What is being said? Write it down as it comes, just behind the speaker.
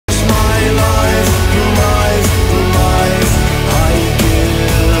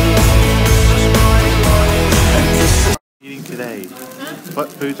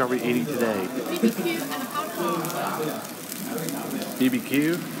foods are we eating today? BBQ and Hot Pot.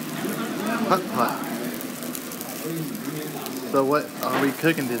 BBQ? Hot Pot. So what are we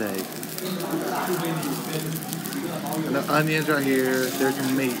cooking today? And the onions right here. There's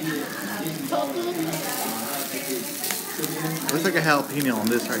some meat. Looks like a jalapeno on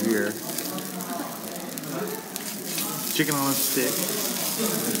this right here. Chicken on a stick.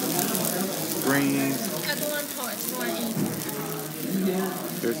 Greens. I don't want to eat.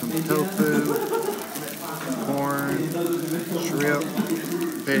 There's some tofu, corn, shrimp,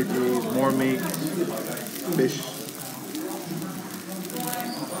 veggies, more meat, fish,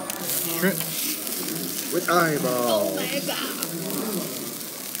 shrimp with eyeballs. Oh my god.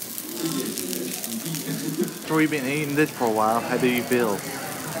 After we've been eating this for a while, how do you feel?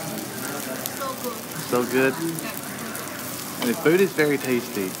 So good. So good? Yeah. And the food is very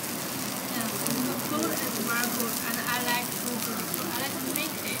tasty. Yeah. The food is very good and I like to do it. I like to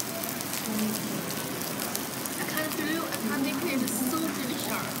make it. I can't believe I can make it so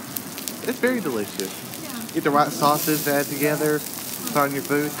delicious. It's very delicious. Yeah. Get the right sauces to add together, put on your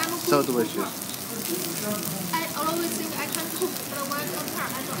food. So delicious. I always think I can cook, but when I come here,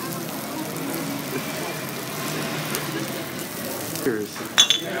 I don't ever cook. Cheers.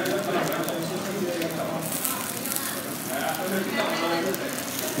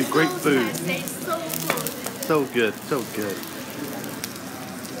 The great food. It's so good. So good, so good.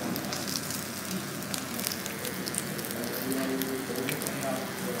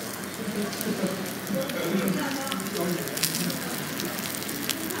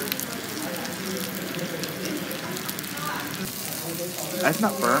 That's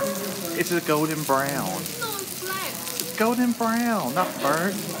not burnt. It's a golden brown. No, it's black. It's golden brown, not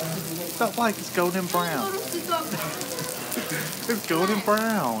burnt. It's not like it's golden brown. It's golden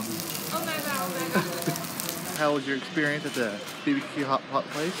brown. Oh my god, oh my god. How was your experience at the BBQ Hot Pot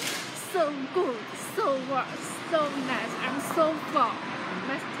place? So good, so warm, so nice. I'm so full.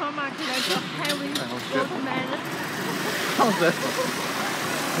 My stomach is like heavy watermelon. How's that?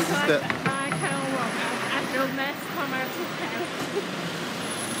 Look So at that. I can't walk. I feel my stomach too heavy.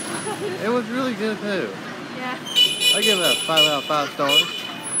 It was really good too. Yeah. I give it a 5 out of 5 stars.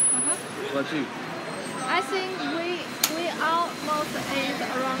 What about you? I think we almost ate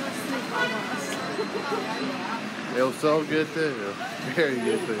around 6 hours. It was so good too. Very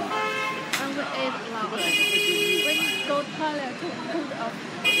good food. And we ate a lot. We go to toilet to put out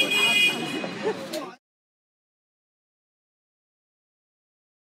something.